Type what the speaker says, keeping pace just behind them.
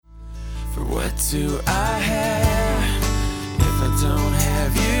What do I have if I don't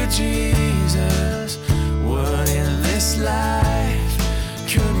have you, Jesus? What in this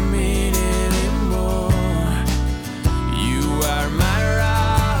life could mean anymore? You are my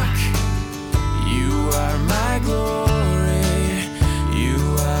rock, you are my glory, you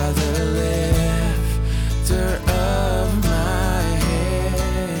are the lifter of my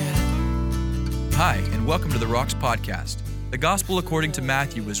head. Hi, and welcome to the Rocks Podcast. The Gospel according to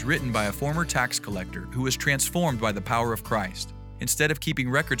Matthew was written by a former tax collector who was transformed by the power of Christ. Instead of keeping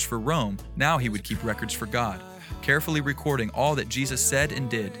records for Rome, now he would keep records for God, carefully recording all that Jesus said and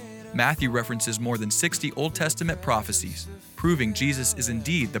did. Matthew references more than 60 Old Testament prophecies, proving Jesus is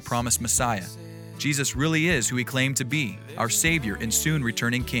indeed the promised Messiah. Jesus really is who he claimed to be, our Savior and soon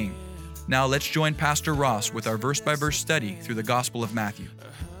returning King. Now let's join Pastor Ross with our verse-by-verse study through the Gospel of Matthew.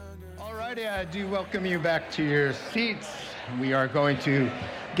 Alrighty, I do welcome you back to your seats. We are going to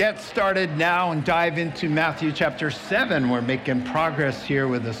get started now and dive into Matthew chapter 7. We're making progress here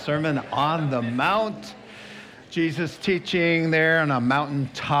with the Sermon on the Mount. Jesus teaching there on a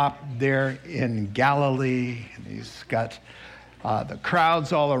mountaintop there in Galilee. And he's got the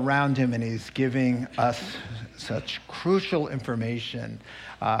crowds all around him, and he's giving us such crucial information,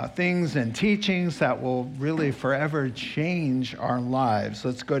 things and teachings that will really forever change our lives.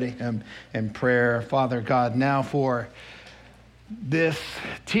 Let's go to him in prayer. Father God, now for this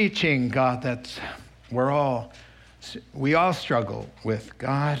teaching, God, that we all struggle with,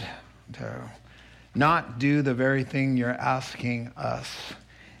 God, to not do the very thing you're asking us.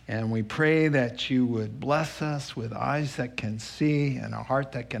 And we pray that you would bless us with eyes that can see and a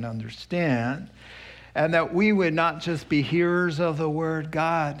heart that can understand, and that we would not just be hearers of the word.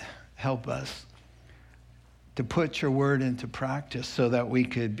 God, help us to put your word into practice so that we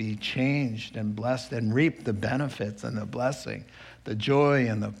could be changed and blessed and reap the benefits and the blessing, the joy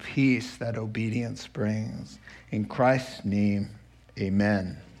and the peace that obedience brings. In Christ's name,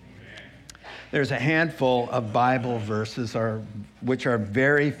 amen. There's a handful of Bible verses which are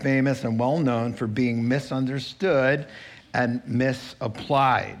very famous and well known for being misunderstood and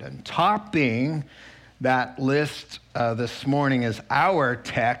misapplied. And topping that list this morning is our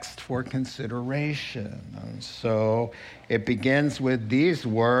text for consideration. And so it begins with these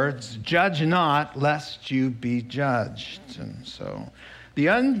words, "Judge not, lest you be judged." And so the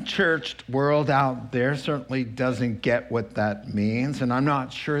unchurched world out there certainly doesn't get what that means, and I'm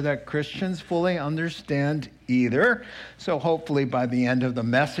not sure that Christians fully understand either. So hopefully by the end of the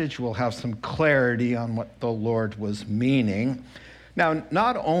message, we'll have some clarity on what the Lord was meaning. Now,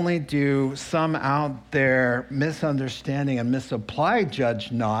 not only do some out there misunderstanding and misapply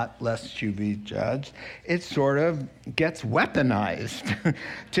 "judge not, lest you be judged," it sort of gets weaponized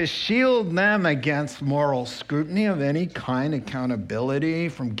to shield them against moral scrutiny of any kind, accountability,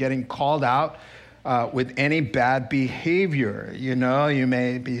 from getting called out with any bad behavior. You know, you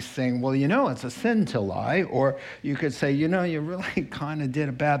may be saying, well, it's a sin to lie. Or you could say, you really kind of did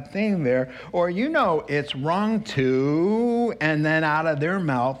a bad thing there. Or, it's wrong to, and then out of their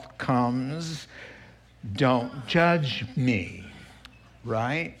mouth comes, "Don't judge me,"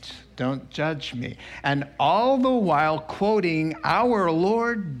 right? Don't judge me. And all the while quoting our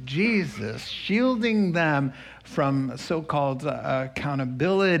Lord Jesus, shielding them from so-called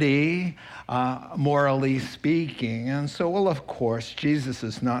accountability, morally speaking. And so, well, of course, Jesus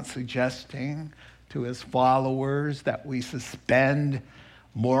is not suggesting to his followers that we suspend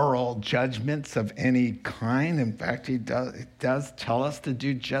moral judgments of any kind. In fact, he does tell us to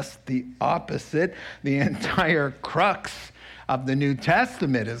do just the opposite. The entire crux of the New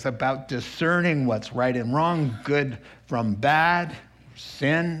Testament is about discerning what's right and wrong, good from bad,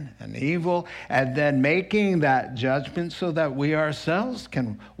 sin and evil, and then making that judgment so that we ourselves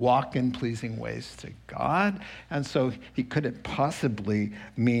can walk in pleasing ways to God. And so he couldn't possibly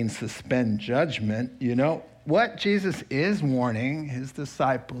mean suspend judgment. What Jesus is warning his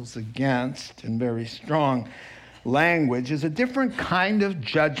disciples against in very strong language is a different kind of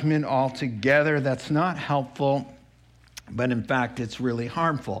judgment altogether that's not helpful, but in fact, it's really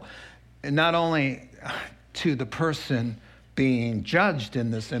harmful. And not only to the person being judged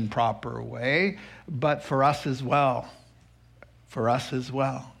in this improper way, but for us as well. For us as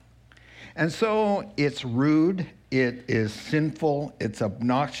well. And so it's rude, it is sinful, it's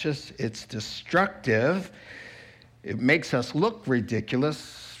obnoxious, it's destructive, it makes us look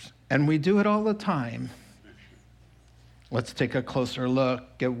ridiculous, and we do it all the time. Let's take a closer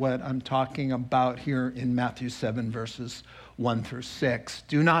look at what I'm talking about here in Matthew 7, verses 1 through 6.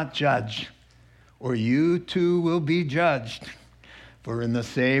 "Do not judge, or you too will be judged. For in the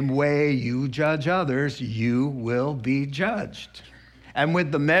same way you judge others, you will be judged. And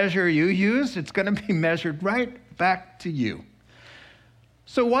with the measure you use, it's going to be measured right back to you.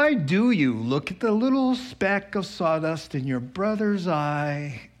 So why do you look at the little speck of sawdust in your brother's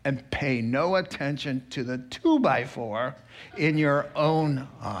eye and pay no attention to the 2x4 in your own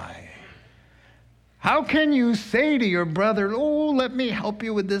eye? How can you say to your brother, oh, let me help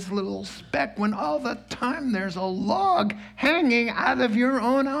you with this little speck, when all the time there's a log hanging out of your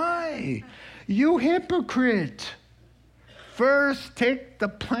own eye? You hypocrite. First, take the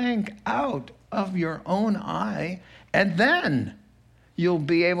plank out of your own eye, and then you'll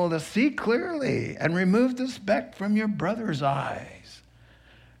be able to see clearly and remove the speck from your brother's eyes.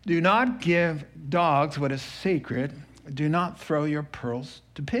 Do not give dogs what is sacred. Do not throw your pearls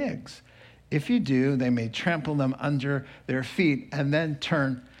to pigs. If you do, they may trample them under their feet and then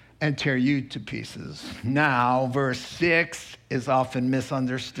turn and tear you to pieces. Now, verse 6 is often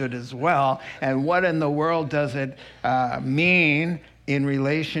misunderstood as well. And what in the world does it mean in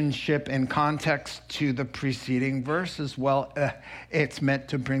relationship and context to the preceding verses? Well, it's meant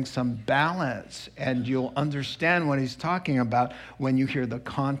to bring some balance, and you'll understand what he's talking about when you hear the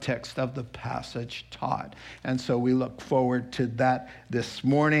context of the passage taught. And so we look forward to that this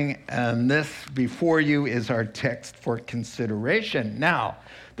morning, and this before you is our text for consideration. Now,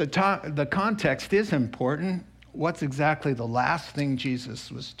 the context is important. What's exactly the last thing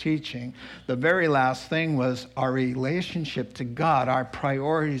Jesus was teaching? The very last thing was our relationship to God, our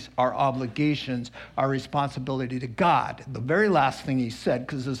priorities, our obligations, our responsibility to God. The very last thing he said,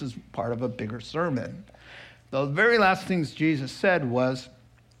 because this is part of a bigger sermon, the very last things Jesus said was,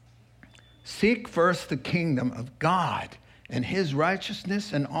 seek first the kingdom of God and his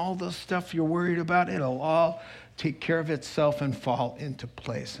righteousness, and all the stuff you're worried about, it'll all take care of itself and fall into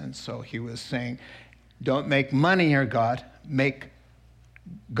place. And so he was saying, don't make money your God, make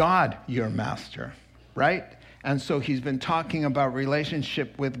God your master, right? And so he's been talking about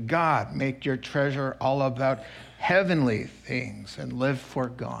relationship with God. Make your treasure all about heavenly things and live for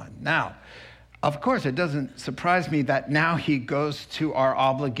God. Now, of course, it doesn't surprise me that now he goes to our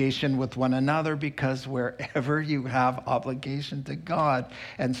obligation with one another, because wherever you have obligation to God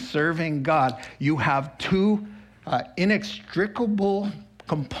and serving God, you have two inextricable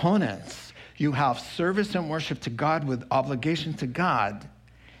components. You have service and worship to God with obligation to God.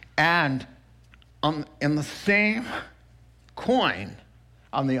 And in the same coin,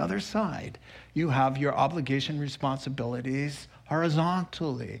 on the other side, you have your obligation responsibilities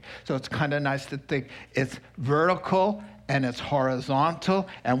horizontally. So it's kind of nice to think it's vertical and it's horizontal,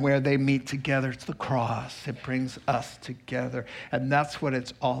 and where they meet together, it's the cross. It brings us together. And that's what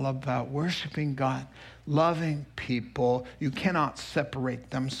it's all about, worshiping God, loving people. You cannot separate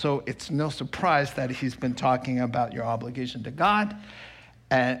them. So it's no surprise that he's been talking about your obligation to God.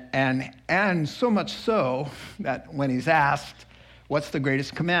 And so much so that when he's asked, what's the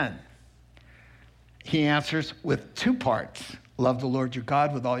greatest command? He answers with two parts. Love the Lord your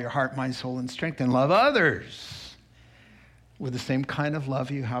God with all your heart, mind, soul, and strength, and love others with the same kind of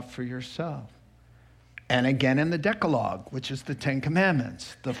love you have for yourself. And again in the Decalogue, which is the 10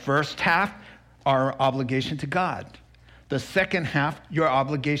 Commandments. The first half, our obligation to God. The second half, your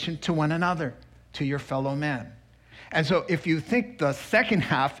obligation to one another, to your fellow man. And so if you think the second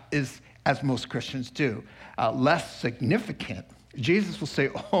half is, as most Christians do, less significant, Jesus will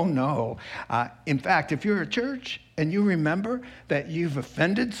say, oh no. In fact, if you're a church and you remember that you've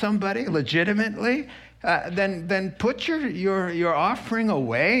offended somebody legitimately, then put your offering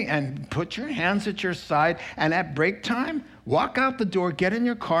away and put your hands at your side, and at break time, walk out the door, get in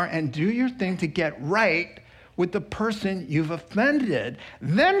your car, and do your thing to get right with the person you've offended.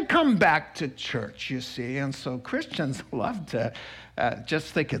 Then come back to church, you see. And so Christians love to just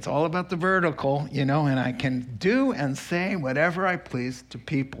think it's all about the vertical, and I can do and say whatever I please to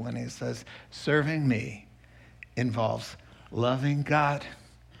people. And he says, serving me involves loving God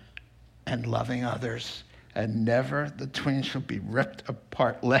and loving others, and never the twain shall be ripped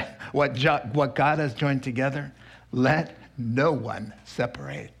apart. Let what God has joined together, let no one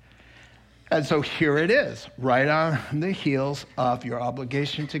separate. And so here it is, right on the heels of your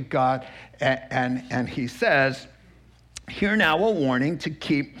obligation to God. And he says, hear now a warning to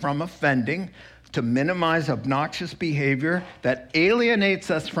keep from offending, to minimize obnoxious behavior that alienates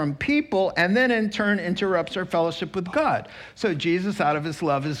us from people and then in turn interrupts our fellowship with God. So Jesus, out of his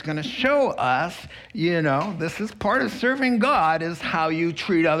love, is going to show us, this is part of serving God, is how you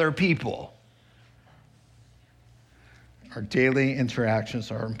treat other people. Our daily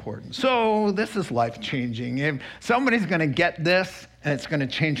interactions are important. So this is life-changing. If somebody's going to get this, and it's going to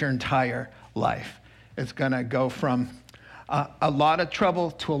change your entire life. It's going to go from a lot of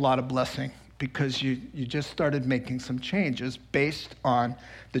trouble to a lot of blessing. because you just started making some changes based on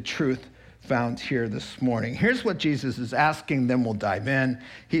the truth found here this morning. Here's what Jesus is asking, then we'll dive in.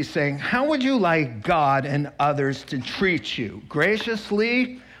 He's saying, how would you like God and others to treat you?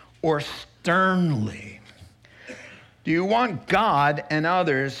 Graciously or sternly? Do you want God and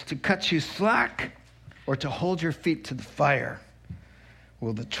others to cut you slack or to hold your feet to the fire?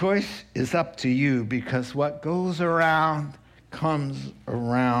 Well, the choice is up to you, because what goes around comes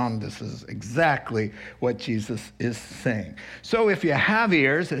around. This is exactly what Jesus is saying. So if you have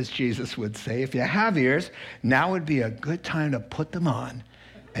ears, as Jesus would say, if you have ears, now would be a good time to put them on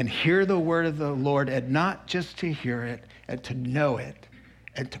and hear the word of the Lord, and not just to hear it and to know it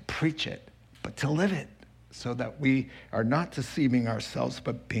and to preach it, but to live it, so that we are not deceiving ourselves,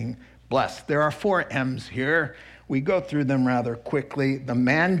 but being blessed. There are 4 M's here. We go through them rather quickly. The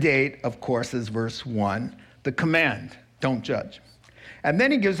mandate, of course, is verse 1. The command, don't judge. And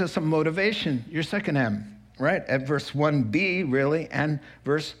then he gives us some motivation, your second M, right? At verse 1b, really, and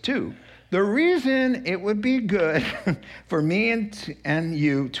verse 2. The reason it would be good for me and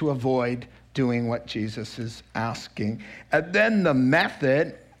you to avoid doing what Jesus is asking. And then the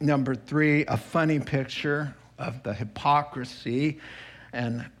method, number 3, a funny picture of the hypocrisy,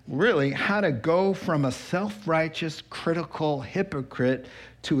 and really how to go from a self-righteous, critical hypocrite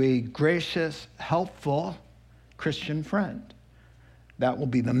to a gracious, helpful Christian friend. That will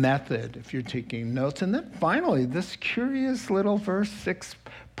be the method if you're taking notes. And then finally, this curious little verse 6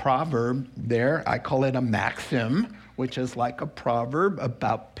 proverb there, I call it a maxim, which is like a proverb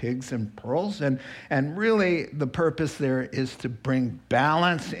about pigs and pearls. And really the purpose there is to bring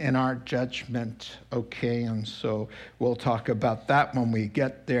balance in our judgment, okay? And so we'll talk about that when we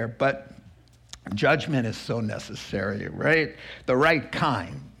get there. But judgment is so necessary, right? The right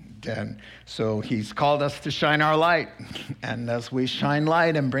kind. And so he's called us to shine our light. And as we shine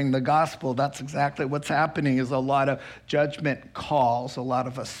light and bring the gospel, that's exactly what's happening, is a lot of judgment calls, a lot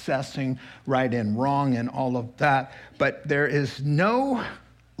of assessing right and wrong and all of that. But there is no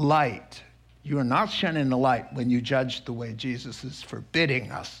light. You are not shining the light when you judge the way Jesus is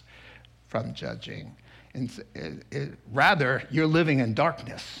forbidding us from judging. Rather, you're living in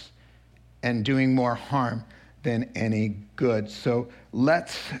darkness and doing more harm than any good. So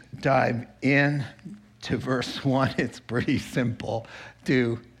let's dive in to verse 1. It's pretty simple.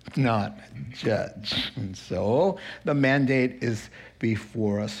 Do not judge. And so the mandate is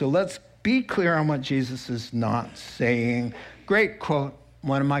before us. So let's be clear on what Jesus is not saying. Great quote,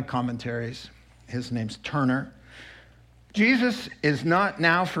 one of my commentaries. His name's Turner. Jesus is not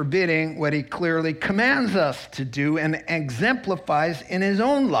now forbidding what he clearly commands us to do and exemplifies in his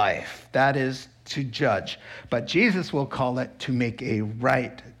own life. That is, to judge. But Jesus will call it to make a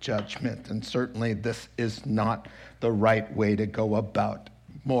right judgment. And certainly this is not the right way to go about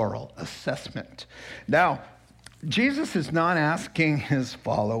moral assessment. Now, Jesus is not asking his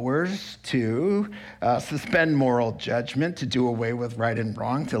followers to suspend moral judgment, to do away with right and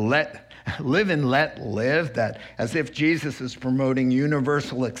wrong, to live and let live, that as if Jesus is promoting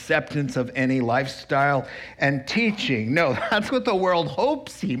universal acceptance of any lifestyle and teaching. No, that's what the world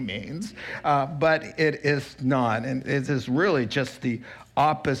hopes he means, but it is not. And it is really just the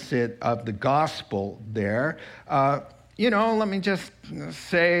opposite of the gospel there. Let me just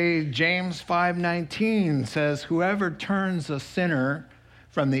say James 5:19 says, whoever turns a sinner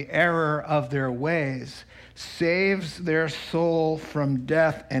from the error of their ways saves their soul from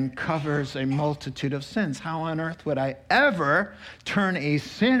death and covers a multitude of sins. How on earth would I ever turn a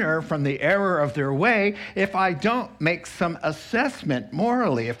sinner from the error of their way if I don't make some assessment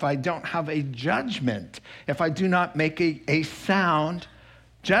morally, if I don't have a judgment, if I do not make a sound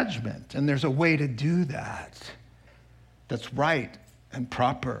judgment? And there's a way to do that that's right and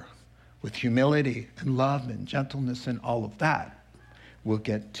proper, with humility and love and gentleness and all of that. We'll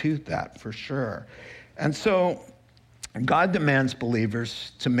get to that for sure. And so God demands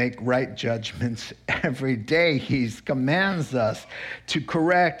believers to make right judgments every day. He commands us to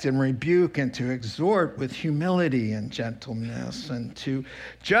correct and rebuke and to exhort with humility and gentleness, and to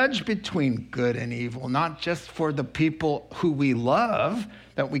judge between good and evil, not just for the people who we love,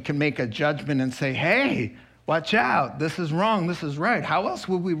 that we can make a judgment and say, hey, watch out, this is wrong, this is right. How else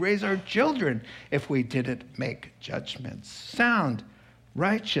would we raise our children if we didn't make judgments? Sound,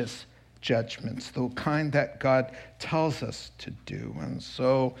 righteous judgments, the kind that God tells us to do. And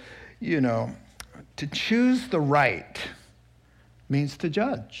so, to choose the right means to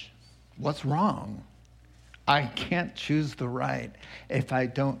judge what's wrong. I can't choose the right if I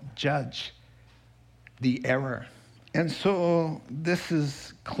don't judge the error And so this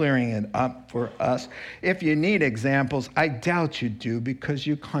is clearing it up for us. If you need examples, I doubt you do because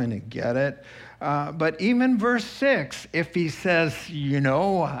you kind of get it. But even verse 6, if he says,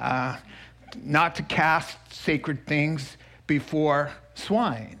 not to cast sacred things before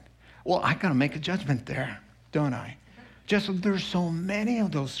swine, well, I got to make a judgment there, don't I? Just there's so many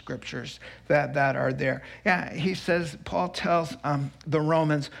of those scriptures that are there. Yeah, he says, Paul tells the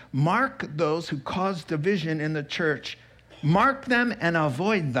Romans, mark those who cause division in the church. Mark them and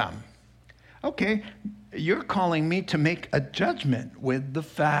avoid them. Okay, you're calling me to make a judgment with the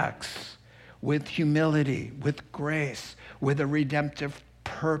facts, with humility, with grace, with a redemptive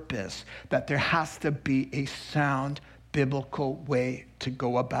purpose, that there has to be a sound biblical way to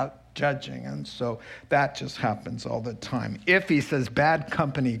go about judging. And so that just happens all the time. If he says bad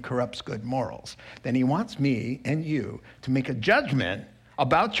company corrupts good morals, then he wants me and you to make a judgment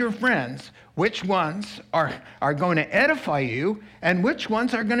about your friends, which ones are going to edify you and which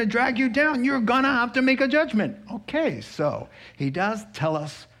ones are going to drag you down. You're going to have to make a judgment. Okay, so he does tell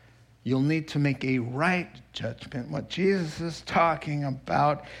us you'll need to make a right judgment. What Jesus is talking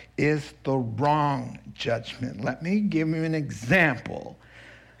about is the wrong judgment. Let me give you an example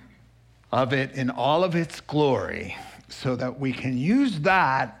of it in all of its glory so that we can use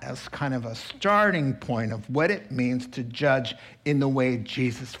that as kind of a starting point of what it means to judge in the way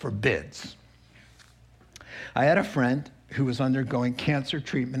Jesus forbids. I had a friend who was undergoing cancer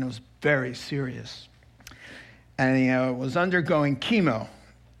treatment. It was very serious. And he was undergoing chemo,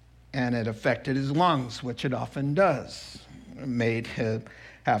 and it affected his lungs, which it often does. It made him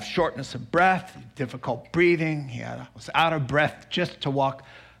have shortness of breath, difficult breathing. He was out of breath just to walk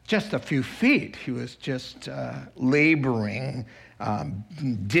just a few feet. He was just laboring,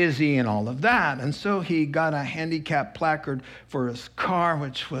 dizzy and all of that. And so he got a handicap placard for his car,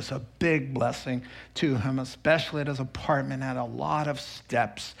 which was a big blessing to him, especially at his apartment, had a lot of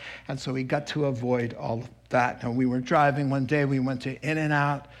steps. And so he got to avoid all of that. And we were driving one day, we went to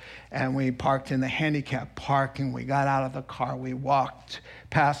In-N-Out, and we parked in the handicap parking. We got out of the car, we walked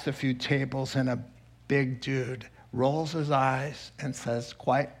past a few tables, and a big dude rolls his eyes and says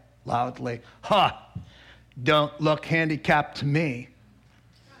quite loudly, don't look handicapped to me.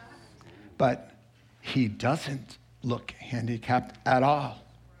 But he doesn't look handicapped at all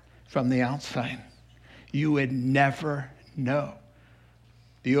from the outside. You would never know.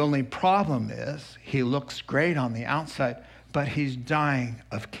 The only problem is he looks great on the outside, but he's dying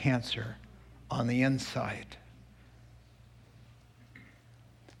of cancer on the inside.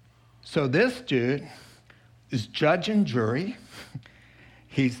 So this dude is judge and jury.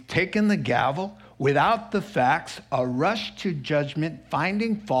 He's taken the gavel without the facts, a rush to judgment,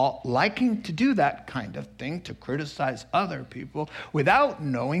 finding fault, liking to do that kind of thing, to criticize other people without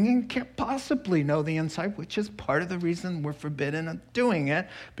knowing and can't possibly know the inside, which is part of the reason we're forbidden of doing it,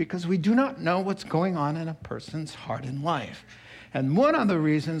 because we do not know what's going on in a person's heart and life. And one of the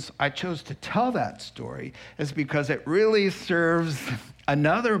reasons I chose to tell that story is because it really serves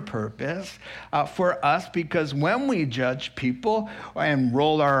another purpose for us, because when we judge people and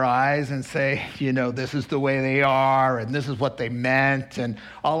roll our eyes and say, this is the way they are and this is what they meant and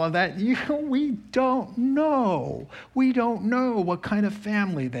all of that, we don't know. We don't know what kind of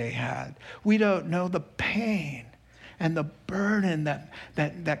family they had. We don't know the pain and the burden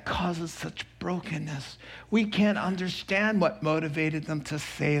that causes such brokenness. We can't understand what motivated them to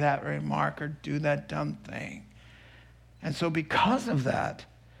say that remark or do that dumb thing. And so because of that,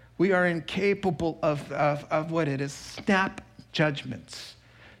 we are incapable of what it is, snap judgments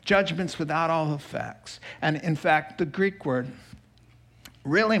without all the facts. And in fact, the Greek word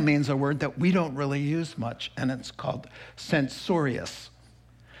really means a word that we don't really use much, and it's called censorious.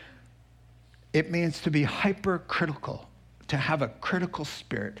 It means to be hypercritical, to have a critical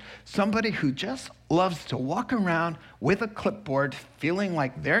spirit. Somebody who just loves to walk around with a clipboard feeling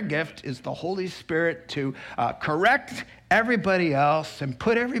like their gift is the Holy Spirit to correct everybody else and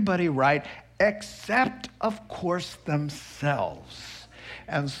put everybody right, except, of course, themselves.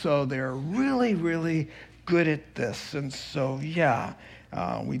 And so they're really, really good at this. And so,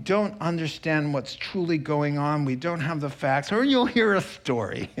 we don't understand what's truly going on. We don't have the facts. Or you'll hear a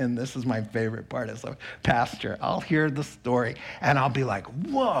story, and this is my favorite part as a pastor. I'll hear the story, and I'll be like,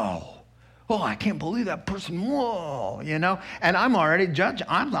 whoa. Oh, I can't believe that person, whoa, And I'm already judged.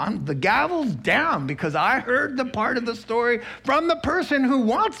 I'm the gavel's down because I heard the part of the story from the person who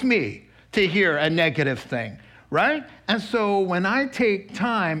wants me to hear a negative thing, right? And so when I take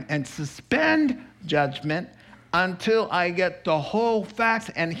time and suspend judgment until I get the whole facts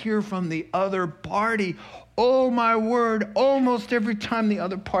and hear from the other party, oh my word, almost every time the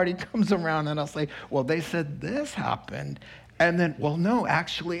other party comes around and I'll say, well, they said this happened. And then, well, no,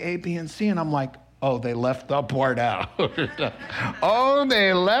 actually A, B, and C. And I'm like, oh, they left that part out. Oh,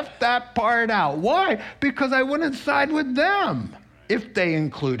 they left that part out. Why? Because I wouldn't side with them. If they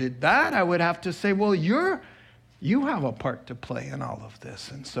included that, I would have to say, well, you have a part to play in all of this.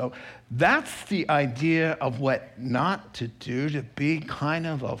 And so that's the idea of what not to do, to be kind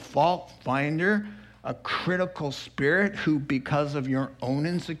of a fault finder, a critical spirit who, because of your own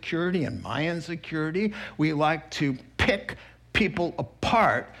insecurity and my insecurity, we like to pick people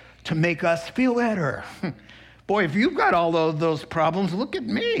apart to make us feel better. Boy, if you've got all of those problems, look at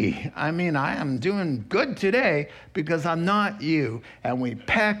me. I mean, I am doing good today because I'm not you. And we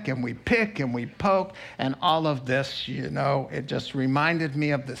peck and we pick and we poke and all of this, it just reminded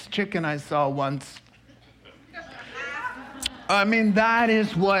me of this chicken I saw once. I mean, that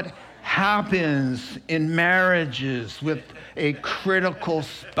is what happens in marriages with a critical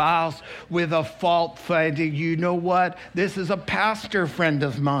spouse, with a fault finding. You know what? This is a pastor friend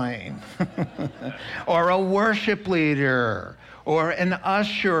of mine, or a worship leader, or an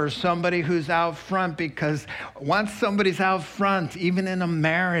usher, somebody who's out front, because once somebody's out front, even in a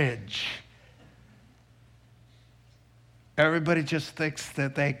marriage, everybody just thinks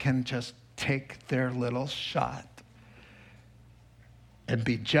that they can just take their little shot and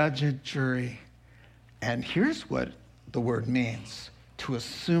be judge and jury. And here's what the word means: to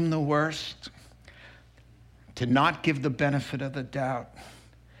assume the worst, to not give the benefit of the doubt,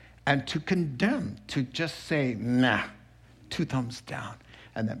 and to condemn, to just say, nah, 2 thumbs down,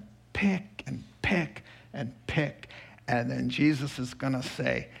 and then pick and pick and pick. And then Jesus is going to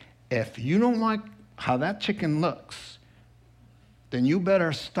say, if you don't like how that chicken looks, then you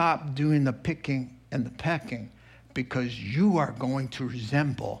better stop doing the picking and the pecking, because you are going to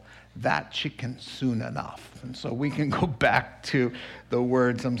resemble that chicken soon enough. And so we can go back to the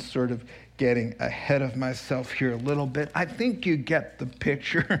words. I'm sort of getting ahead of myself here a little bit. I think you get the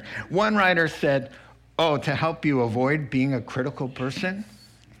picture. One writer said, to help you avoid being a critical person,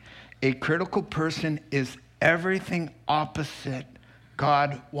 a critical person is everything opposite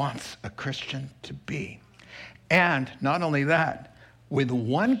God wants a Christian to be. And not only that, with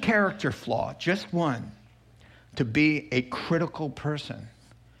one character flaw, just one, to be a critical person,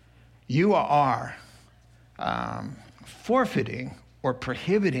 you are forfeiting or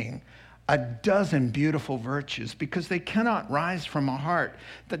prohibiting a dozen beautiful virtues, because they cannot rise from a heart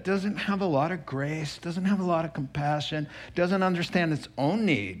that doesn't have a lot of grace, doesn't have a lot of compassion, doesn't understand its own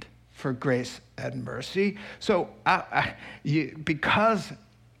need for grace and mercy. So because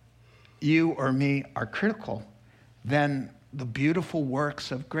you or me are critical, then the beautiful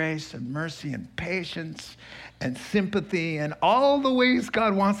works of grace and mercy and patience and sympathy and all the ways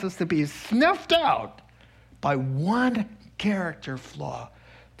God wants us to be is snuffed out by one character flaw.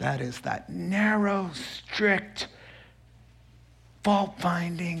 That is that narrow, strict,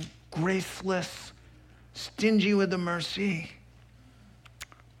 fault-finding, graceless, stingy with the mercy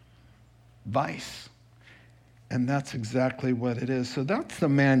vice. And that's exactly what it is. So that's the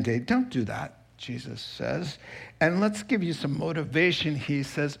mandate. Don't do that, Jesus says. And let's give you some motivation, he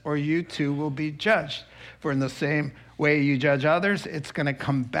says, or you too will be judged. For in the same way you judge others, it's going to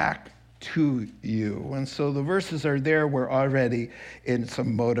come back to you. And so the verses are there. We're already in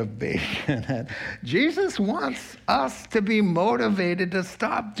some motivation. And Jesus wants us to be motivated to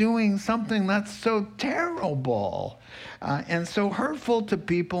stop doing something that's so terrible and so hurtful to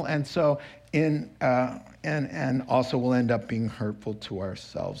people, and so and also will end up being hurtful to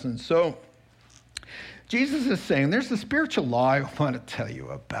ourselves. And so Jesus is saying there's a spiritual law I want to tell you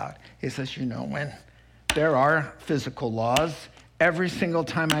about. He says, when there are physical laws, every single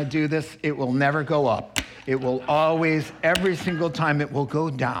time I do this, it will never go up. It will always, every single time, it will go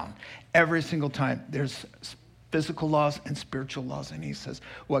down. Every single time. There's physical laws and spiritual laws. And he says,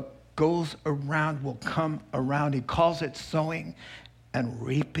 what goes around will come around. He calls it sowing and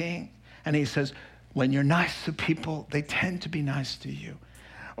reaping. And he says, when you're nice to people, they tend to be nice to you.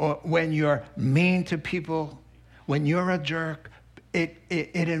 Or when you're mean to people, when you're a jerk, it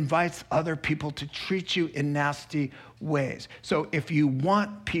invites other people to treat you in nasty ways. So if you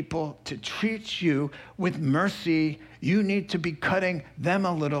want people to treat you with mercy, you need to be cutting them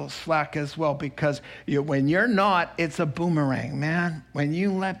a little slack as well, because when you're not, it's a boomerang, man. When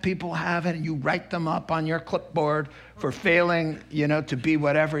you let people have it and you write them up on your clipboard for failing, to be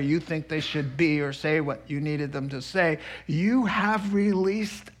whatever you think they should be or say what you needed them to say, you have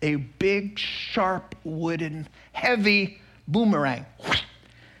released a big, sharp, wooden, heavy boomerang.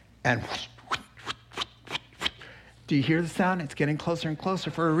 And do you hear the sound? It's getting closer and closer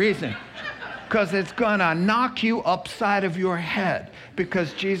for a reason. because it's going to knock you upside of your head.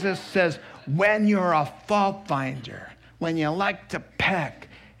 Because Jesus says, when you're a fault finder, when you like to peck,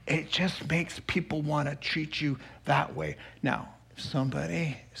 it just makes people want to treat you that way. Now, if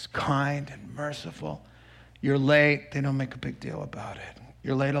somebody is kind and merciful, you're late, they don't make a big deal about it.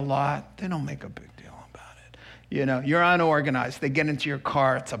 You're late a lot, they don't make a big deal about it. You know, you're unorganized, they get into your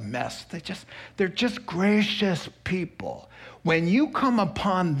car, it's a mess. They're just gracious people. When you come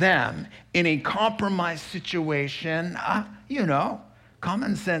upon them in a compromised situation,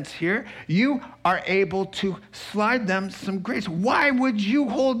 common sense here, you are able to slide them some grace. Why would you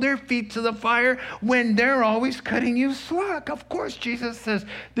hold their feet to the fire when they're always cutting you slack? Of course, Jesus says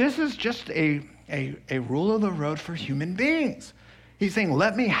this is just a rule of the road for human beings. He's saying,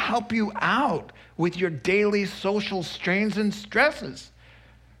 let me help you out with your daily social strains and stresses.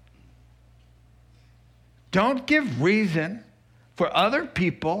 Don't give reason for other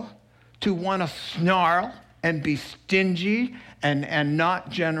people to want to snarl and be stingy and not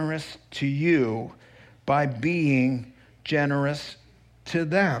generous to you by being generous to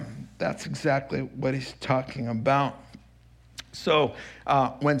them. That's exactly what he's talking about. So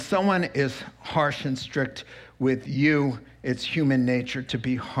when someone is harsh and strict with you, it's human nature to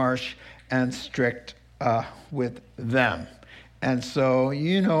be harsh and strict with them. And so,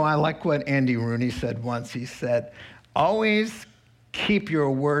 I like what Andy Rooney said once. He said, always keep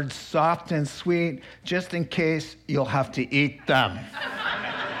your words soft and sweet, just in case you'll have to eat them.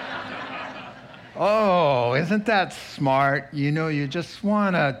 Oh, isn't that smart? You just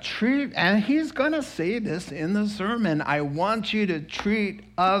want to treat, and he's going to say this in the sermon, I want you to treat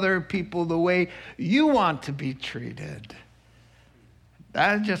other people the way you want to be treated.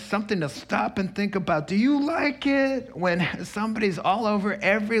 That's just something to stop and think about. Do you like it when somebody's all over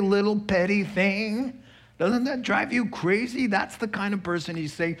every little petty thing? Doesn't that drive you crazy? That's the kind of person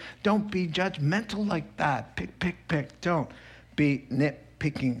he's saying, don't be judgmental like that. Pick. Don't be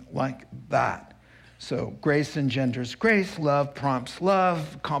nitpicking like that. So grace engenders grace, love prompts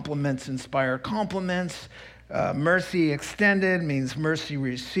love, compliments inspire compliments. Mercy extended means mercy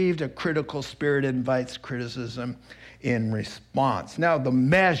received. A critical spirit invites criticism in response. Now, the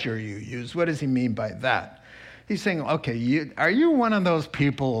measure you use, what does he mean by that? He's saying, okay, are you one of those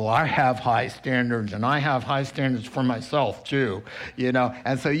people, I have high standards, and I have high standards for myself too,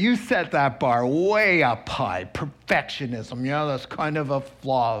 and so you set that bar way up high, perfectionism, that's kind of a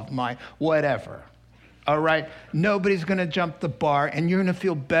flaw of mine, whatever. All right, nobody's going to jump the bar, and you're going to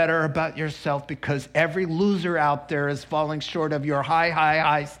feel better about yourself because every loser out there is falling short of your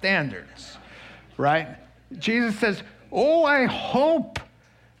high standards, right? Jesus says, I hope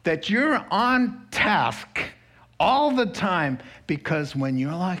that you're on task all the time, because when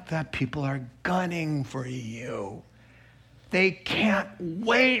you're like that, people are gunning for you. They can't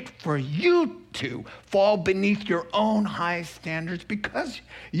wait for you to fall beneath your own high standards because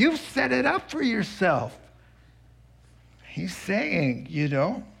you've set it up for yourself. He's saying,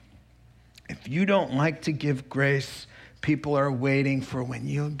 if you don't like to give grace, people are waiting for when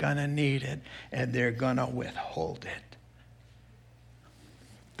you're gonna need it, and they're gonna withhold it.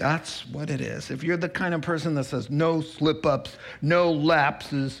 That's what it is. If you're the kind of person that says no slip-ups, no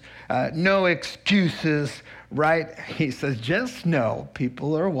lapses, no excuses, right? He says, just know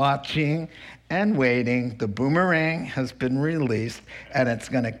people are watching and waiting. The boomerang has been released, and it's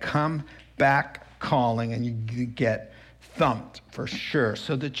going to come back calling, and you get thumped for sure,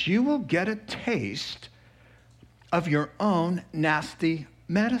 so that you will get a taste of your own nasty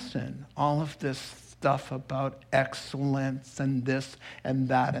medicine. All of this stuff about excellence and this and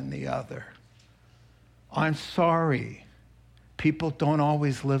that and the other. I'm sorry. People don't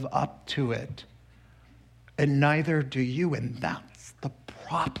always live up to it. And neither do you. And that's the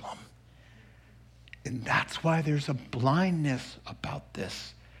problem. And that's why there's a blindness about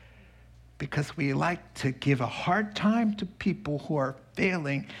this. Because we like to give a hard time to people who are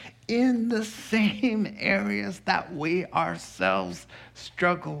failing in the same areas that we ourselves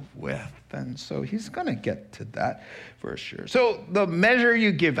struggle with. And so he's going to get to that for sure. So the measure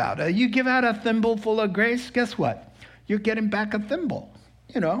you give out a thimble full of grace, guess what? You're getting back a thimble.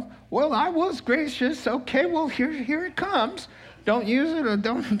 Well, I was gracious. Okay, well, here it comes. Don't use it, or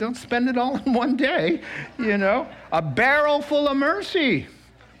don't spend it all in one day. A barrel full of mercy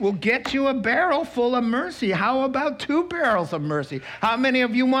will get you a barrel full of mercy. How about 2 barrels of mercy? How many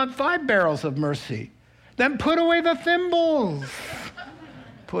of you want 5 barrels of mercy? Then put away the thimbles.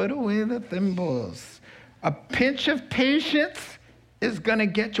 Put away the thimbles. A pinch of patience is going to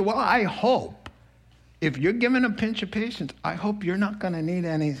get you. Well, I hope, if you're given a pinch of patience, I hope you're not going to need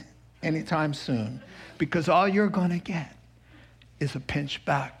any anytime soon, because all you're going to get is a pinch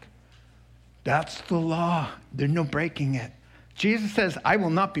back That's the law. There's no breaking it. Jesus says, I will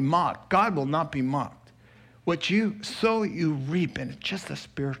not be mocked. God will not be mocked. What you sow, you reap, and it's just a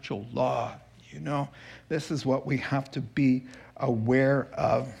spiritual law, This is what we have to be aware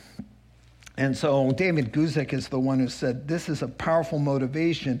of. And so David Guzik is the one who said, this is a powerful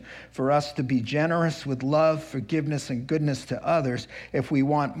motivation for us to be generous with love, forgiveness, and goodness to others. If we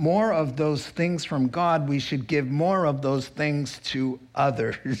want more of those things from God, we should give more of those things to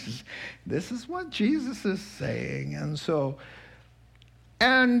others. This is what Jesus is saying.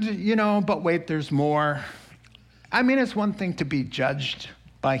 But wait, there's more. It's one thing to be judged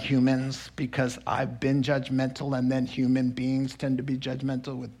by humans because I've been judgmental and then human beings tend to be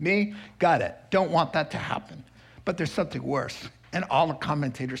judgmental with me. Got it. Don't want that to happen. But there's something worse. And all the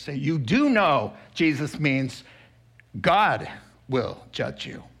commentators say, you do know Jesus means God will judge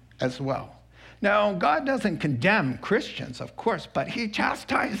you as well. Now, God doesn't condemn Christians, of course, but he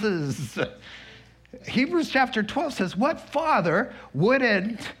chastises. Hebrews chapter 12 says, what father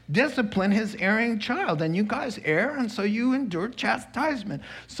wouldn't discipline his erring child? And you guys err, and so you endure chastisement.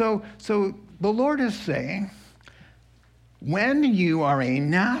 So the Lord is saying, when you are a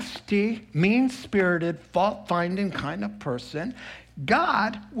nasty, mean-spirited, fault-finding kind of person,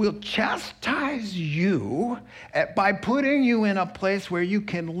 God will chastise you by putting you in a place where you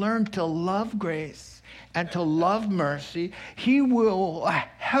can learn to love grace and to love mercy. He will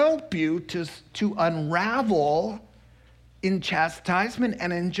help you to unravel in chastisement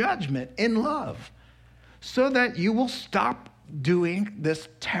and in judgment, in love, so that you will stop doing this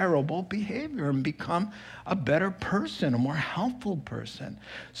terrible behavior and become a better person, a more helpful person.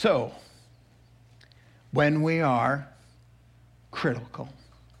 So, when we are critical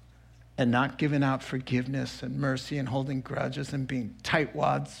and not giving out forgiveness and mercy and holding grudges and being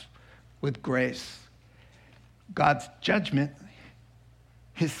tightwads with grace, God's judgment,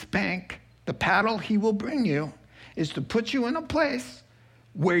 his spank, the paddle he will bring you, is to put you in a place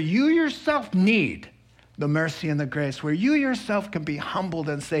where you yourself need the mercy and the grace, where you yourself can be humbled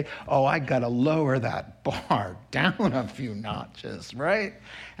and say, oh, I got to lower that bar down a few notches, right?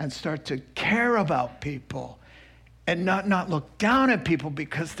 And start to care about people and not look down at people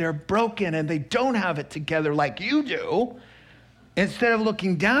because they're broken and they don't have it together like you do. Instead of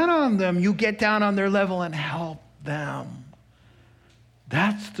looking down on them, you get down on their level and help them.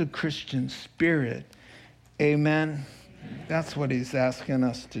 That's the Christian spirit. Amen. That's what he's asking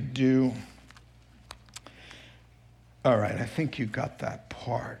us to do. All right, I think you got that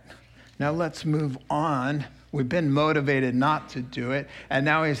part. Now let's move on. We've been motivated not to do it. And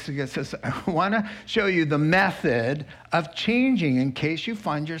now he says, I want to show you the method of changing in case you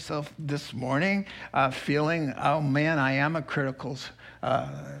find yourself this morning feeling, oh man, I have a critical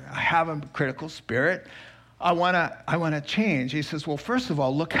spirit. I want to change. He says, well, first of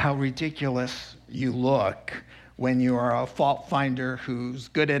all, look how ridiculous you look when you are a fault finder who's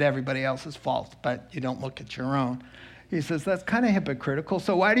good at everybody else's faults, but you don't look at your own. He says, that's kind of hypocritical.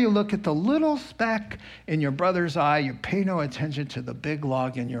 So why do you look at the little speck in your brother's eye? You pay no attention to the big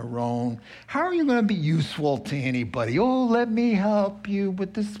log in your own. How are you going to be useful to anybody? Oh, let me help you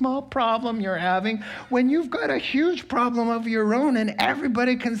with the small problem you're having when you've got a huge problem of your own and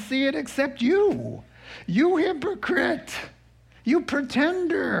everybody can see it except you. You hypocrite. You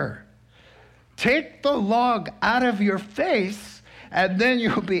pretender. Take the log out of your face and then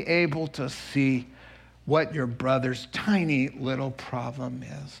you'll be able to see what your brother's tiny little problem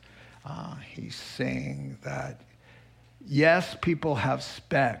is. He's saying that, yes, people have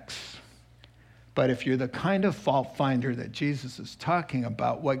specks, but if you're the kind of fault finder that Jesus is talking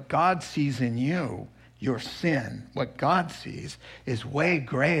about, what God sees in you, your sin, what God sees is way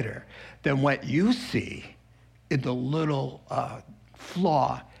greater than what you see in the little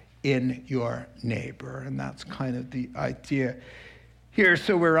flaw in your neighbor. And that's kind of the idea here.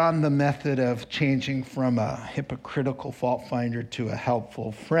 So we're on the method of changing from a hypocritical fault finder to a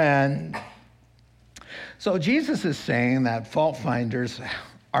helpful friend. So Jesus is saying that fault finders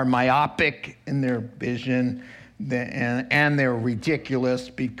are myopic in their vision and they're ridiculous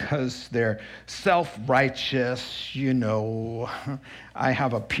because they're self-righteous. I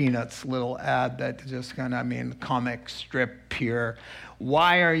have a Peanuts little ad that just comic strip here.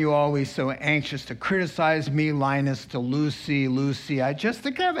 Why are you always so anxious to criticize me, Linus, to Lucy? I just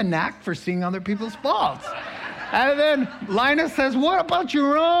think I have a knack for seeing other people's faults. And then Linus says, what about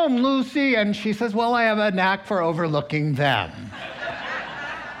your own, Lucy? And she says, well, I have a knack for overlooking them.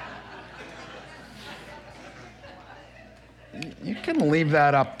 You can leave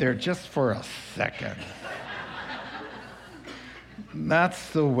that up there just for a second. That's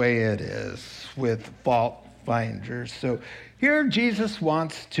the way it is with fault finders. So here Jesus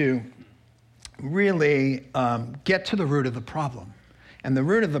wants to really get to the root of the problem. And the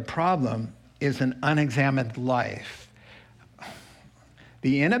root of the problem is an unexamined life.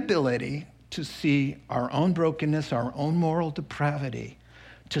 The inability to see our own brokenness, our own moral depravity,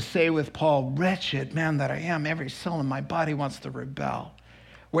 to say with Paul, wretched man that I am, every cell in my body wants to rebel.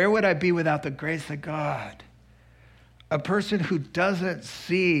 Where would I be without the grace of God? A person who doesn't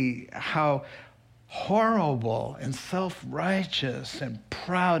see how horrible and self-righteous and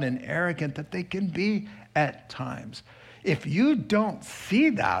proud and arrogant that they can be at times. If you don't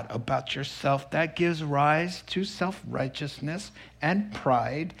see that about yourself, that gives rise to self-righteousness and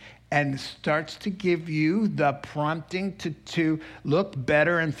pride and starts to give you the prompting to look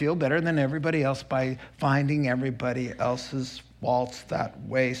better and feel better than everybody else by finding everybody else's faults that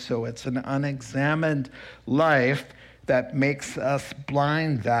way. So it's an unexamined life that makes us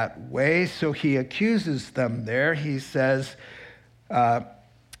blind that way. So he accuses them there. He says,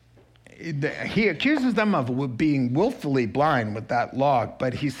 he accuses them of being willfully blind with that log,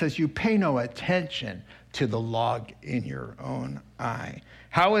 but he says, you pay no attention to the log in your own eye.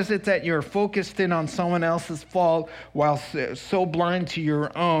 How is it that you're focused in on someone else's fault while so blind to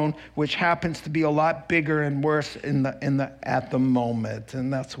your own, which happens to be a lot bigger and worse at the moment?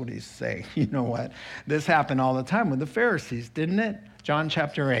 And that's what he's saying. You know what? This happened all the time with the Pharisees, didn't it? John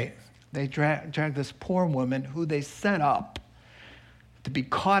chapter 8. They dragged this poor woman who they set up to be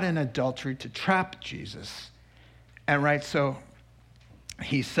caught in adultery, to trap Jesus. And right, so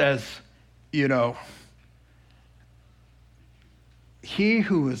he says, you know, he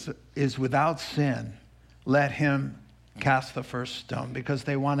who is without sin, let him cast the first stone, because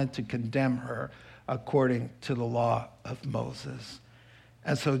they wanted to condemn her according to the law of Moses.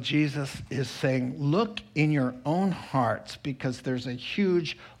 And so Jesus is saying, look in your own hearts, because there's a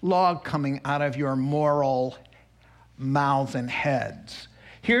huge log coming out of your moral mouths and heads.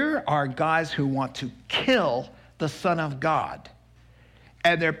 Here are guys who want to kill the Son of God.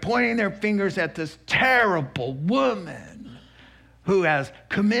 And they're pointing their fingers at this terrible woman who has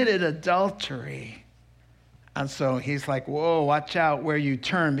committed adultery. And so he's like, whoa, watch out where you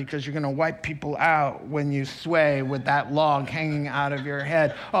turn, because you're going to wipe people out when you sway with that log hanging out of your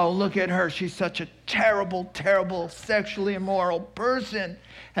head. Oh, look at her. She's such a terrible, terrible, sexually immoral person.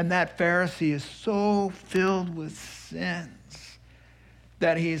 And that Pharisee is so filled with sins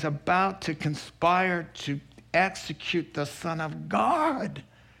that he's about to conspire to execute the Son of God.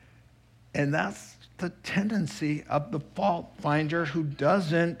 And that's the tendency of the fault finder who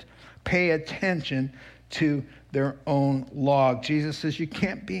doesn't pay attention to their own log. Jesus says you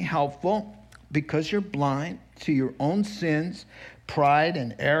can't be helpful because you're blind to your own sins. Pride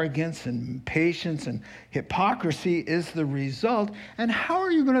and arrogance and impatience and hypocrisy is the result. And how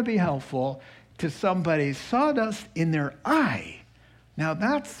are you going to be helpful to somebody's sawdust in their eye? Now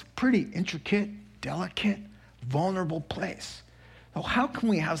that's pretty intricate, delicate, vulnerable place. So how can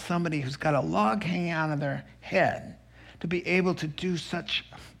we have somebody who's got a log hanging out of their head to be able to do such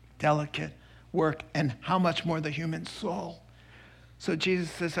delicate work, and how much more the human soul? So Jesus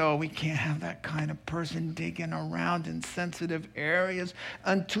says, oh, we can't have that kind of person digging around in sensitive areas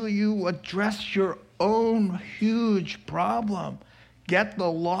until you address your own huge problem. Get the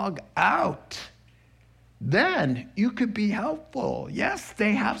log out. Then you could be helpful. Yes,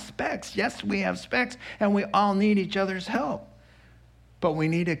 they have specks. Yes, we have specks, and we all need each other's help. But we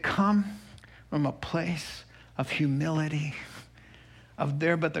need to come from a place of humility, of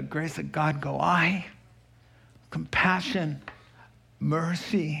there but the grace of God go I, compassion,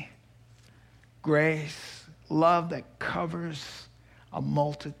 mercy, grace, love that covers a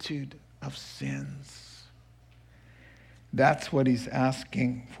multitude of sins. That's what he's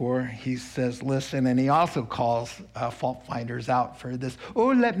asking for. He says, listen, and he also calls fault finders out for this. Oh,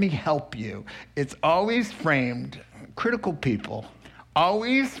 let me help you. It's always framed, critical people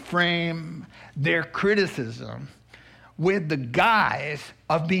always frame their criticism with the guise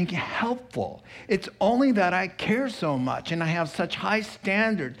of being helpful. It's only that I care so much and I have such high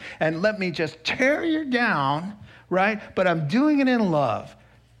standards, and let me just tear you down, right? But I'm doing it in love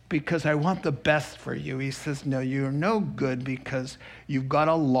because I want the best for you. He says, no, you're no good because you've got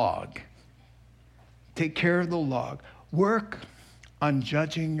a log. Take care of the log. Work on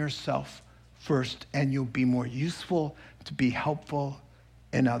judging yourself first, and you'll be more useful to be helpful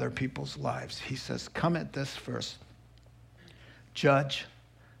in other people's lives. He says, come at this first. Judge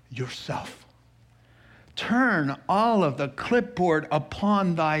yourself. turn all of the clipboard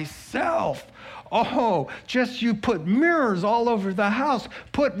upon thyself. Oh, just you put mirrors all over the house.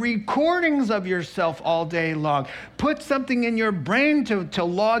 Put recordings of yourself all day long. Put something in your brain to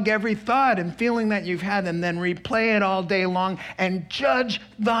log every thought and feeling that you've had, and then replay it all day long and judge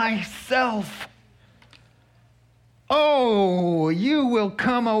thyself. Oh, you will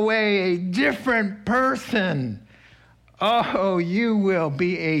come away a different person. Oh, you will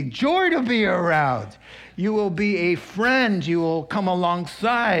be a joy to be around. You will be a friend. You will come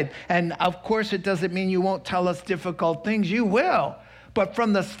alongside. And of course, it doesn't mean you won't tell us difficult things. You will. But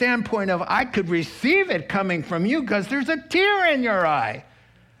from the standpoint of, I could receive it coming from you because there's a tear in your eye.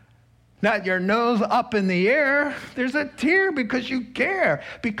 Not your nose up in the air. There's a tear because you care,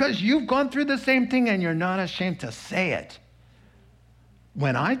 because you've gone through the same thing and you're not ashamed to say it.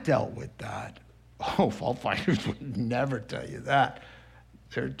 When I dealt with that, fault finders would never tell you that.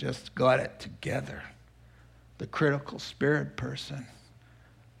 They're just got it together. The critical spirit person.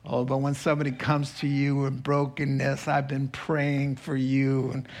 Oh, but when somebody comes to you in brokenness, I've been praying for you.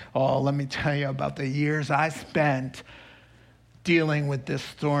 And let me tell you about the years I spent dealing with this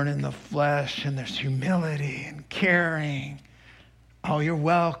thorn in the flesh, and there's humility and caring. Oh, you're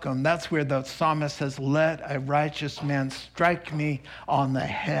welcome. That's where the psalmist says, let a righteous man strike me on the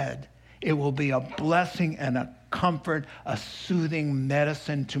head. It will be a blessing and a comfort, a soothing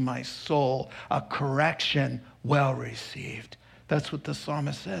medicine to my soul, a correction well received. That's what the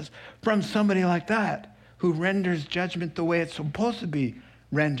psalmist says. From somebody like that, who renders judgment the way it's supposed to be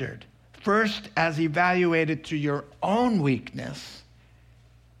rendered. First, as evaluated through your own weakness,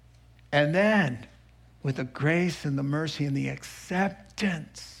 and then with the grace and the mercy and the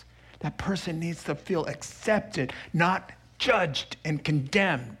acceptance. That person needs to feel accepted, not judged and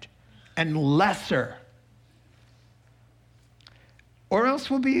condemned and lesser. Or else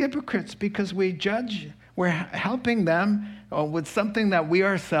we'll be hypocrites because we judge, we're helping them with something that we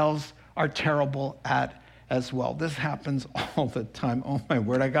ourselves are terrible at as well. This happens all the time. Oh my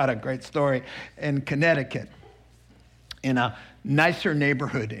word, I got a great story in Connecticut. In a nicer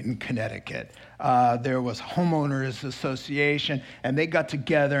neighborhood in Connecticut, there was homeowners association, and they got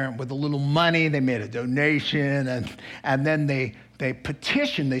together with a little money. They made a donation, and then they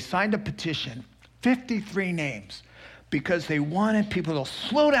petitioned. They signed a petition, 53 names, because they wanted people to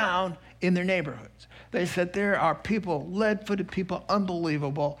slow down in their neighborhoods. They said, there are people, lead-footed people,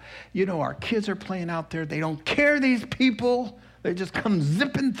 unbelievable. You know, our kids are playing out there. They don't care, these people. They just come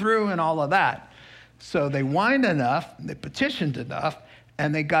zipping through and all of that. So they whined enough, they petitioned enough,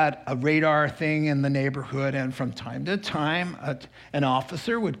 and they got a radar thing in the neighborhood. And from time to time, an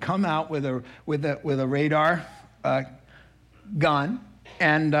officer would come out with a radar gun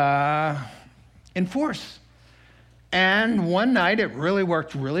and enforce. And one night, it really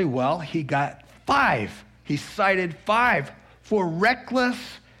worked really well. He got 5. He cited 5 for reckless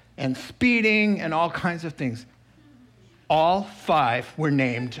and speeding and all kinds of things. All 5 were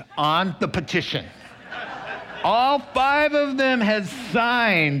named on the petition. All 5 of them had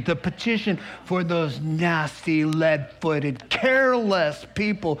signed the petition for those nasty, lead-footed, careless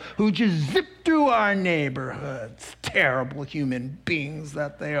people who just zip through our neighborhoods. Terrible human beings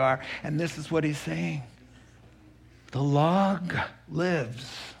that they are. And this is what he's saying. The log lives.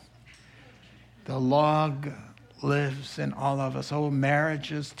 The log lives in all of us. Oh,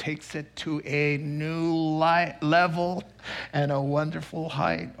 marriages takes it to a new level and a wonderful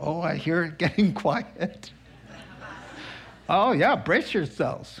height. Oh, I hear it getting quiet. Oh, yeah, brace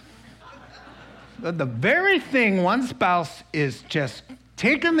yourselves. The very thing one spouse is just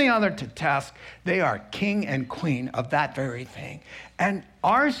taking the other to task, they are king and queen of that very thing. And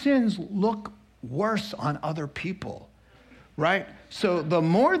our sins look worse on other people, right? So the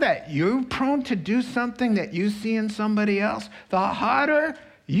more that you're prone to do something that you see in somebody else, the hotter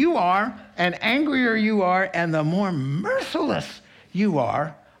you are and angrier you are, and the more merciless you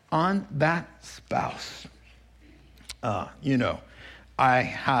are on that spouse. I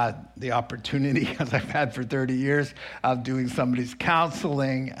had the opportunity, as I've had for 30 years, of doing somebody's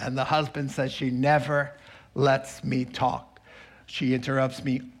counseling, and the husband says she never lets me talk. She interrupts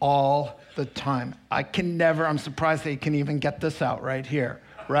me all the time. I'm surprised they can even get this out right here,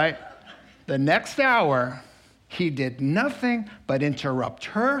 right? The next hour, he did nothing but interrupt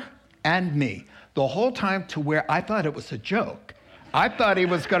her and me the whole time, to where I thought it was a joke. I thought he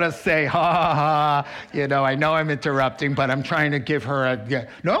was going to say, ha, ha, ha, I know I'm interrupting, but I'm trying to give her a...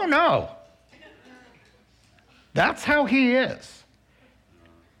 No. That's how he is.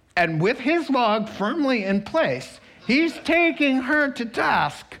 And with his log firmly in place, he's taking her to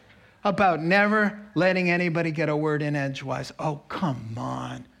task about never letting anybody get a word in edgewise. Oh, come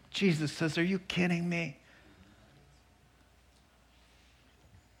on. Jesus says, are you kidding me?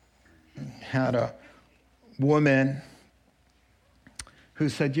 had a woman who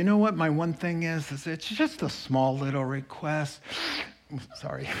said, you know what my one thing is it's just a small little request.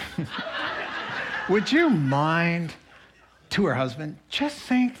 Sorry. Would you mind, to her husband, just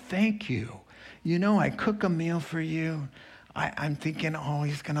saying thank you? You know, I cook a meal for you. I'm thinking, oh,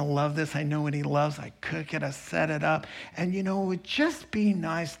 he's going to love this. I know what he loves. I cook it. I set it up. And, you know, it would just be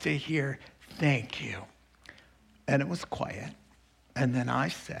nice to hear thank you. And it was quiet. And then I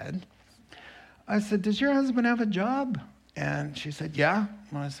said, does your husband have a job? And she said, yeah.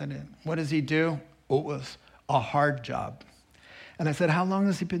 And I said, what does he do? Oh, it was a hard job. And I said, how long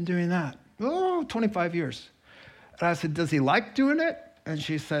has he been doing that? Oh, 25 years. And I said, does he like doing it? And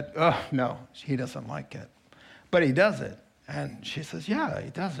she said, oh, no, he doesn't like it. But he does it. And she says, yeah, he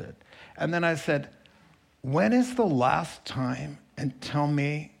does it. And then I said, when is the last time, and tell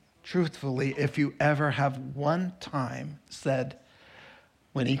me truthfully, if you ever have one time said,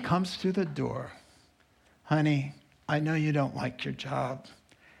 when he comes through the door, honey, I know you don't like your job,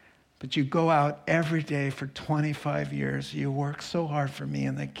 but you go out every day for 25 years. You work so hard for me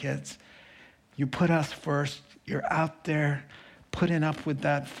and the kids. You put us first. You're out there putting up with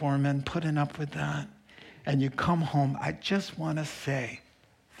that foreman, putting up with that. And you come home. I just want to say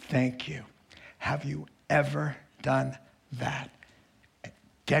thank you. Have you ever done that?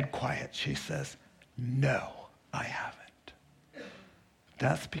 Dead quiet. She says, no, I haven't.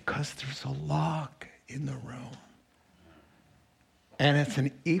 That's because there's a log in the room. And it's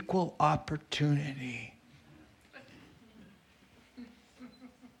an equal opportunity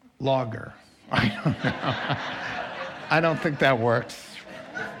logger. I don't know. I don't think that works.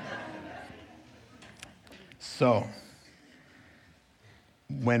 So,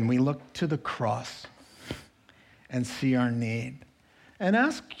 when we look to the cross and see our need, and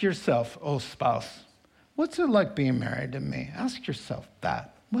ask yourself, oh spouse, what's it like being married to me? Ask yourself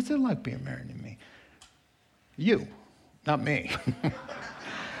that. What's it like being married to me? You, not me.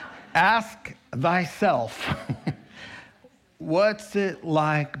 Ask thyself, what's it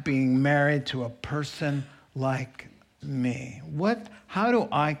like being married to a person like me? How do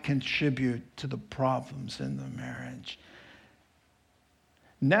I contribute to the problems in the marriage?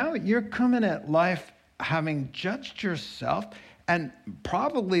 Now you're coming at life having judged yourself, and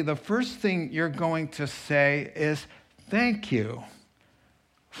probably the first thing you're going to say is, thank you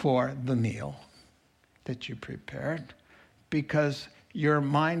for the meal that you prepared, because your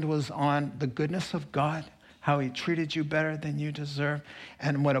mind was on the goodness of God, how he treated you better than you deserve,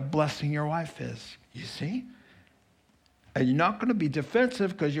 and what a blessing your wife is. You see? And you're not going to be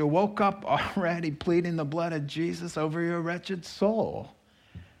defensive because you woke up already pleading the blood of Jesus over your wretched soul.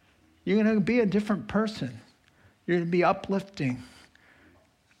 You're going to be a different person. You're going to be uplifting.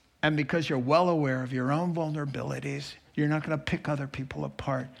 And because you're well aware of your own vulnerabilities, you're not going to pick other people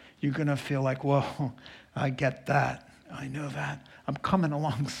apart. You're going to feel like, whoa, I get that. I know that. I'm coming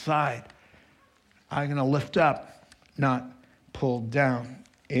alongside. I'm going to lift up, not pull down.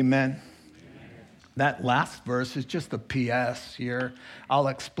 Amen. That last verse is just a PS here. I'll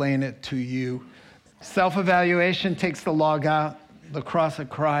explain it to you. Self-evaluation takes the log out, the cross of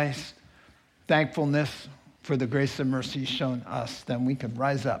Christ, thankfulness for the grace and mercy shown us, then we can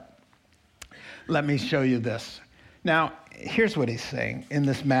rise up. Let me show you this. Now, here's what he's saying in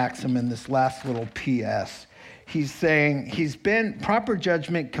this maxim, in this last little PS. He's saying proper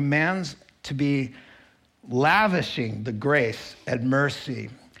judgment commands to be lavishing the grace and mercy.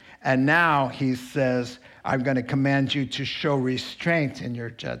 And now he says, I'm going to command you to show restraint in your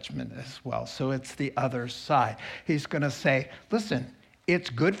judgment as well. So it's the other side. He's going to say, listen,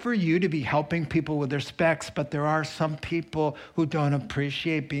 it's good for you to be helping people with their specs, but there are some people who don't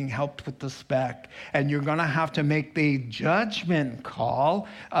appreciate being helped with the spec. And you're going to have to make the judgment call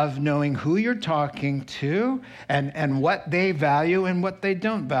of knowing who you're talking to and what they value and what they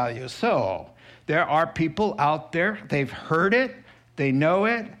don't value. So there are people out there, they've heard it, they know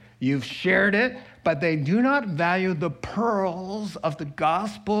it, you've shared it, but they do not value the pearls of the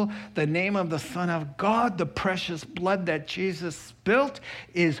gospel, the name of the Son of God, the precious blood that Jesus spilt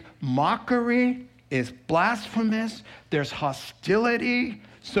is mockery, is blasphemous, there's hostility.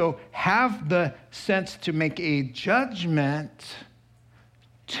 So have the sense to make a judgment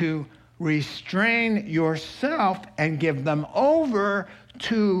to restrain yourself and give them over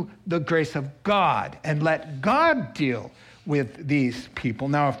to the grace of God and let God deal with these people.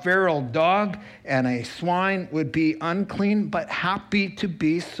 Now, a feral dog and a swine would be unclean, but happy to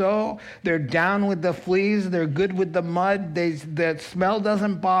be so. They're down with the fleas. They're good with the mud. The smell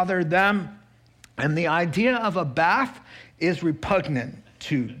doesn't bother them. And the idea of a bath is repugnant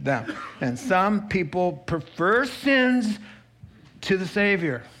to them. And some people prefer sins to the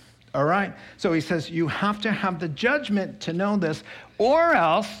Savior. All right? So he says, you have to have the judgment to know this, or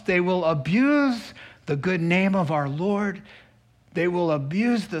else they will abuse the good name of our Lord. They will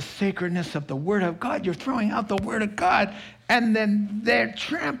abuse the sacredness of the Word of God. You're throwing out the Word of God, and then they're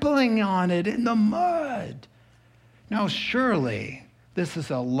trampling on it in the mud. Now, surely, this is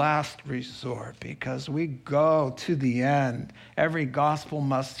a last resort because we go to the end. Every gospel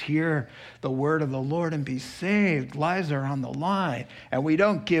must hear the word of the Lord and be saved. Lives are on the line. And we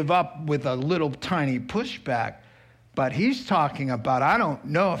don't give up with a little tiny pushback. But he's talking about, I don't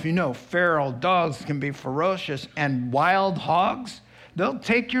know if you know, feral dogs can be ferocious, and wild hogs, they'll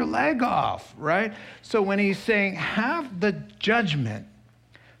take your leg off, right? So when he's saying, have the judgment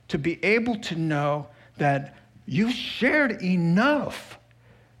to be able to know that you shared enough.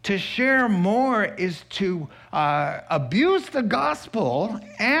 To share more is to abuse the gospel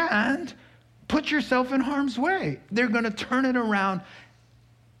and put yourself in harm's way. They're going to turn it around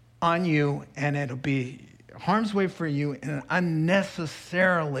on you, and it'll be harm's way for you, and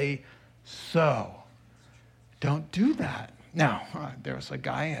unnecessarily so. Don't do that. Now, there was a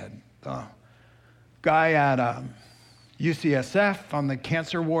guy at UCSF on the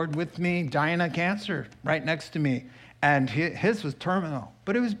cancer ward with me, dying of cancer, right next to me. And his was terminal,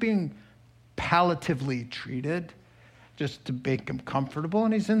 but it was being palliatively treated just to make him comfortable.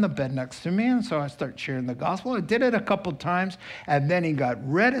 And he's in the bed next to me, and so I start sharing the gospel. I did it a couple times, and then he got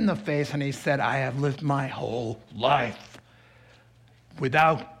red in the face, and he said, I have lived my whole life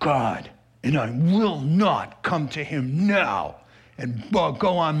without God, and I will not come to him now and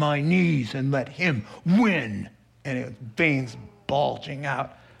go on my knees and let him win. And it was veins bulging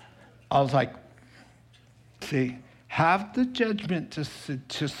out. I was like, see, have the judgment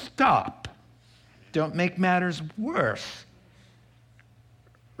to stop. Don't make matters worse.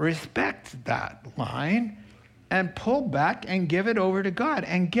 Respect that line and pull back and give it over to God.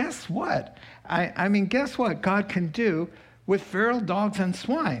 And guess what? I mean, guess what God can do with feral dogs and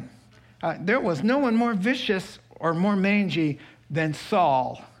swine? There was no one more vicious or more mangy than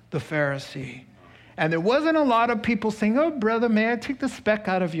Saul, the Pharisee. And there wasn't a lot of people saying, oh, brother, may I take the speck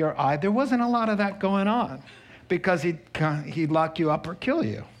out of your eye? There wasn't a lot of that going on because he'd lock you up or kill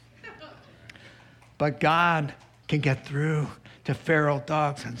you. But God can get through to feral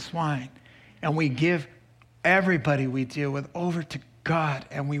dogs and swine. And we give everybody we deal with over to God,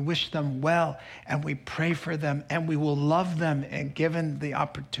 and we wish them well, and we pray for them, and we will love them and given the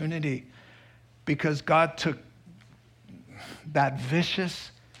opportunity, because God took that vicious,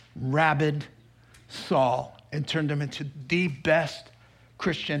 rabid Saul and turned him into the best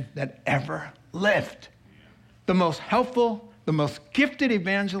Christian that ever lived. The most helpful, the most gifted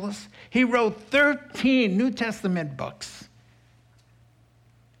evangelist. He wrote 13 New Testament books.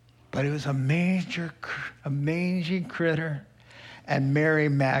 But he was a mangy critter. And Mary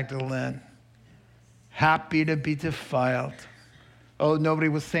Magdalene, happy to be defiled. Oh, nobody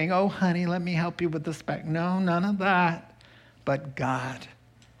was saying, oh, honey, let me help you with the speck. No, none of that. But God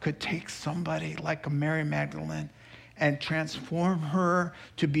could take somebody like a Mary Magdalene and transform her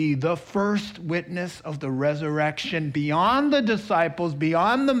to be the first witness of the resurrection beyond the disciples,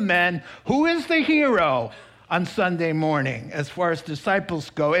 beyond the men. Who is the hero on Sunday morning as far as disciples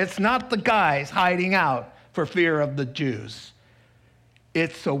go? It's not the guys hiding out for fear of the Jews.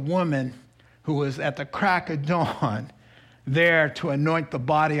 It's a woman who was at the crack of dawn there to anoint the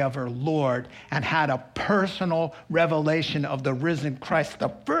body of her Lord and had a personal revelation of the risen Christ,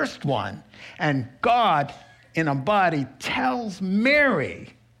 the first one. And God in a body tells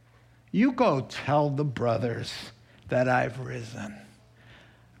Mary, you go tell the brothers that I've risen.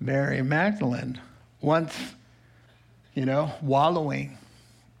 Mary Magdalene, once, wallowing,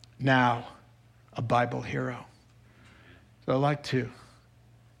 now a Bible hero. So I'd like to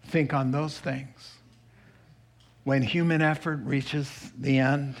think on those things. When human effort reaches the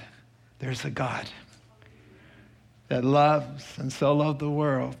end, there's a God that loves and so loved the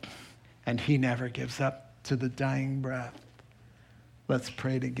world, and he never gives up to the dying breath. Let's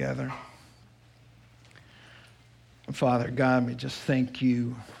pray together. Father God, we just thank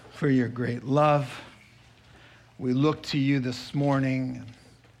you for your great love. We look to you this morning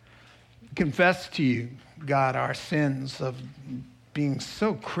and confess to you, God, our sins of being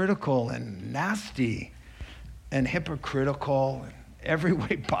so critical and nasty and hypocritical in every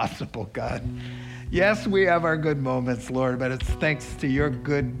way possible, God. Yes, we have our good moments, Lord, but it's thanks to your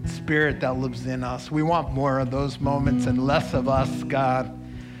good spirit that lives in us. We want more of those moments and less of us, God.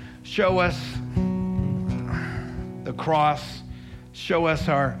 Show us the cross. Show us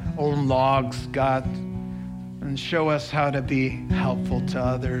our own logs, God, and show us how to be helpful to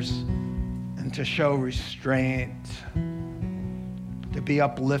others and to show restraint. to be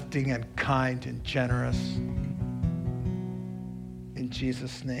uplifting and kind and generous. In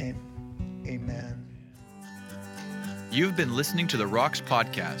Jesus' name, amen. You've been listening to the Rocks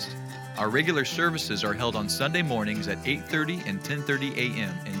Podcast. Our regular services are held on Sunday mornings at 8:30 and 10:30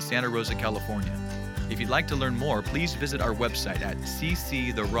 a.m. in Santa Rosa, California. If you'd like to learn more, please visit our website at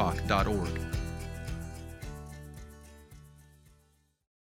cctherock.org.